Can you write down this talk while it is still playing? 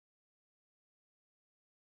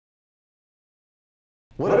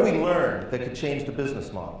What have we learned that could change the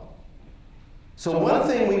business model? So one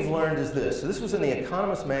thing we've learned is this. So this was in The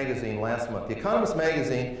Economist magazine last month. The Economist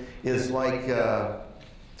magazine is like the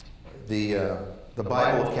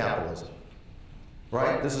Bible of capitalism,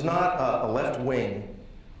 right? This is not a left-wing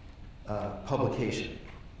publication.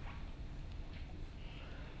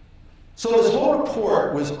 So this whole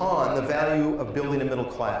report was on the value of building a middle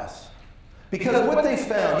class. Because what they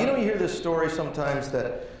found, you hear this story sometimes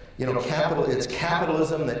that, it's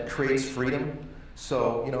capitalism that creates freedom.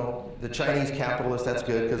 So, the Chinese capitalist, that's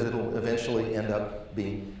good because it'll eventually end up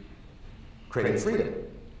creating freedom.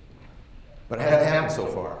 But it hasn't happened so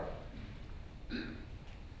far.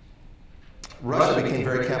 Russia became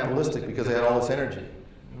very capitalistic because they had all this energy.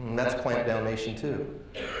 And that's clamped down nation too.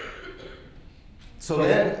 So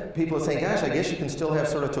then people are saying, gosh, I guess you can still have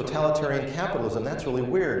sort of totalitarian capitalism. That's really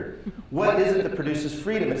weird. What is it that produces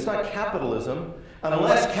freedom? It's not capitalism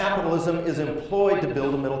unless capitalism is employed to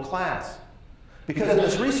build a middle class. Because in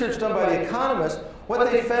this research done by The Economist,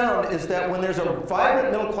 what they found is that when there's a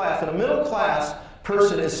vibrant middle class, and a middle class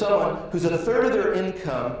person is someone who's a third of their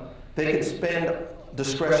income they can spend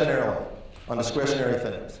discretionarily on discretionary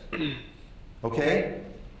things. Okay?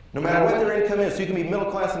 No matter what their income is. So you can be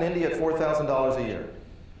middle class in India at $4,000 a year.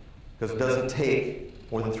 Because it doesn't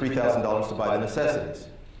take more than $3,000 to buy the necessities.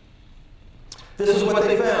 This is what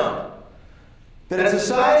they found. That in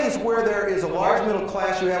societies where there is a large middle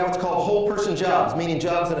class, you have what's called whole person jobs, meaning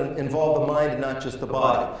jobs that involve the mind and not just the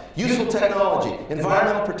body. Useful technology,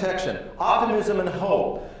 environmental protection, optimism and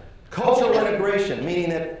hope, cultural integration, meaning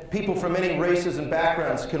that people from many races and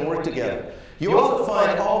backgrounds can work together. You also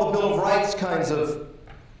find all the Bill of Rights kinds of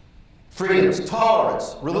freedoms,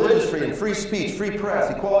 tolerance, religious freedom, free speech, free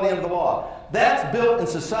press, equality under the law. That's built in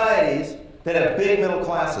societies that have big middle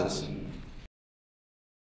classes.